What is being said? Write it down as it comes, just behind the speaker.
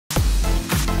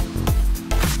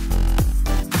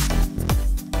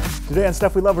Today on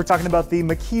Stuff We Love, we're talking about the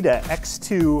Makita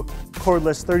X2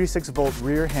 cordless 36-volt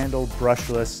rear-handled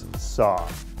brushless saw.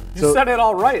 You said it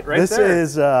all right there.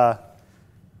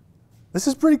 This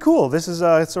is pretty cool. This is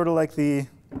sort of like the,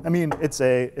 I mean, it's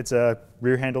a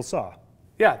rear-handle saw.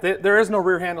 Yeah, there is no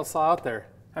rear-handle saw out there.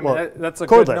 I mean, Well, that's a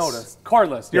cordless. good notice.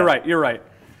 Cordless. You're Yeah. right. You're right.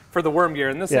 For the worm gear,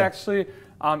 and this Yeah. actually,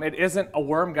 it isn't a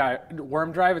worm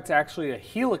drive. It's actually a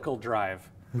helical drive.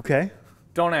 Okay.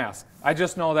 Don't ask. I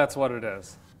just know that's what it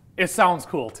is. It sounds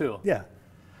cool too. Yeah.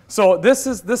 So this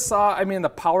saw, I mean, the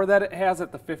power that it has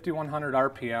at the 5100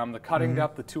 RPM, the cutting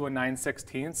depth, the 2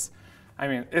 9/16. I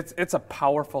mean, it's a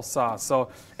powerful saw. So,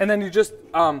 and then you just,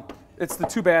 it's the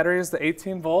 2 batteries, the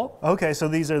 18 volt. Okay, so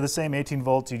these are the same 18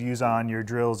 volts you'd use on your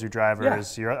drills, your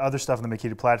drivers, your other stuff on the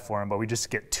Makita platform, but we just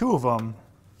get 2 of them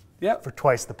for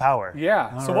twice the power. Yeah.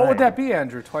 All So what would right. that be,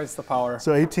 Andrew? Twice the power.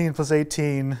 So 18 plus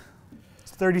 18,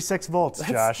 it's 36 volts,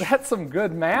 Josh. That's some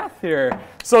good math here.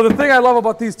 So the thing I love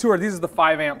about these two are these are the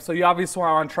 5 amps. So you obviously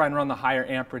want to try and run the higher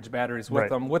amperage batteries with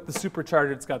them. With the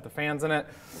supercharger, it's got the fans in it.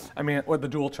 I mean, with the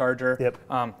dual charger.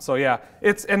 Yep. So yeah,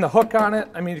 it's in the hook on it.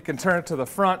 I mean, you can turn it to the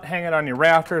front, hang it on your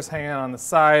rafters, hang it on the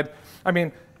side. I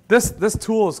mean, this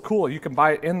tool is cool. You can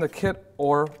buy it in the kit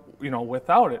or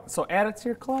without it. So add it to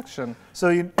your collection. So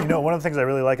you know, one of the things I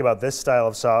really like about this style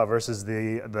of saw versus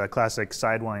the classic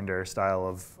Sidewinder style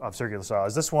of circular saw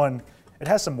is this one, it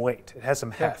has some weight, it has some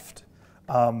heft.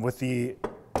 And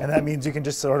that means you can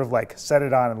just sort of like set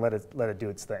it on and let it do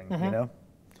its thing, you know?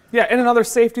 Yeah, and another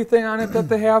safety thing on it that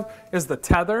they have is the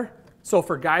tether. So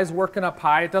for guys working up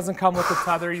high, it doesn't come with a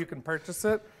tether, you can purchase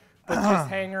it, but just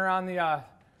hang her on the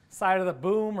side of the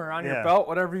boom or on your belt,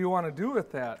 whatever you want to do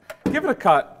with that. Give it a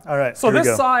cut. All right, so here we this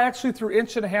go. saw actually through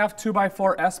 1.5"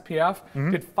 2x4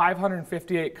 SPF did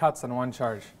 558 cuts in one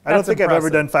charge. I don't think I've ever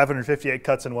impressive. done 558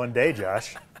 cuts in one day,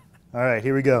 Josh. All right,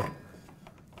 here we go.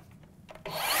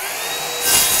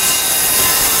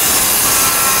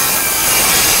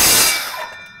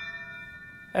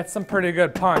 That's some pretty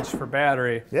good punch for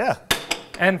battery. Yeah.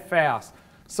 And fast.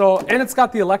 So, and it's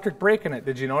got the electric brake in it.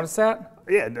 Did you notice that?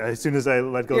 Yeah, as soon as I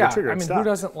let go of the trigger, I mean, it stopped. who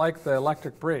doesn't like the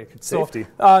electric brake? It's safety.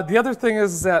 The other thing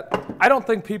is that I don't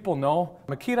think people know,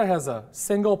 Makita has a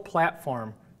single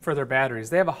platform for their batteries.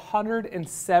 They have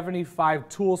 175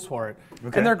 tools for it,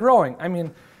 and they're growing. I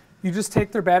mean, you just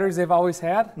take their batteries they've always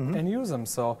had and use them.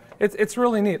 So it's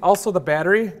really neat. Also the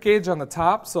battery gauge on the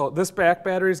top. So this back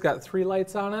battery's got 3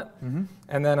 lights on it.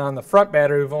 And then on the front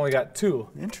battery, we've only got 2.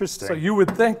 Interesting. So you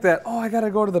would think that, oh, I got to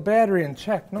go to the battery and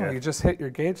check. No, you just hit your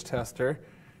gauge tester,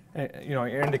 your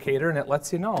indicator, and it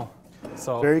lets you know.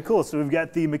 So very cool. So we've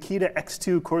got the Makita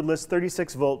X2 cordless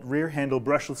 36-volt rear handle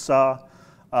brushless saw.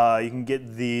 You can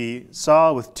get the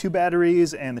saw with 2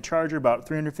 batteries and the charger about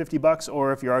 $350,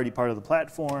 or if you're already part of the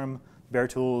platform, Bare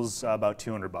Tools about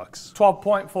 $200.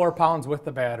 12.4 pounds with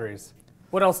the batteries.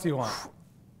 What else do you want?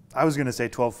 I was going to say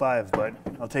 12.5, but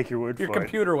I'll take your word for it. Your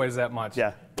computer weighs that much.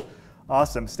 Yeah.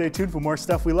 Awesome. Stay tuned for more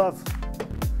Stuff We Love.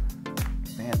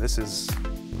 Man, this is,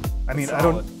 I mean,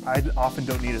 I often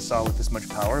don't need a saw with this much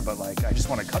power, but like, I just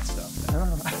want to cut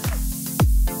stuff.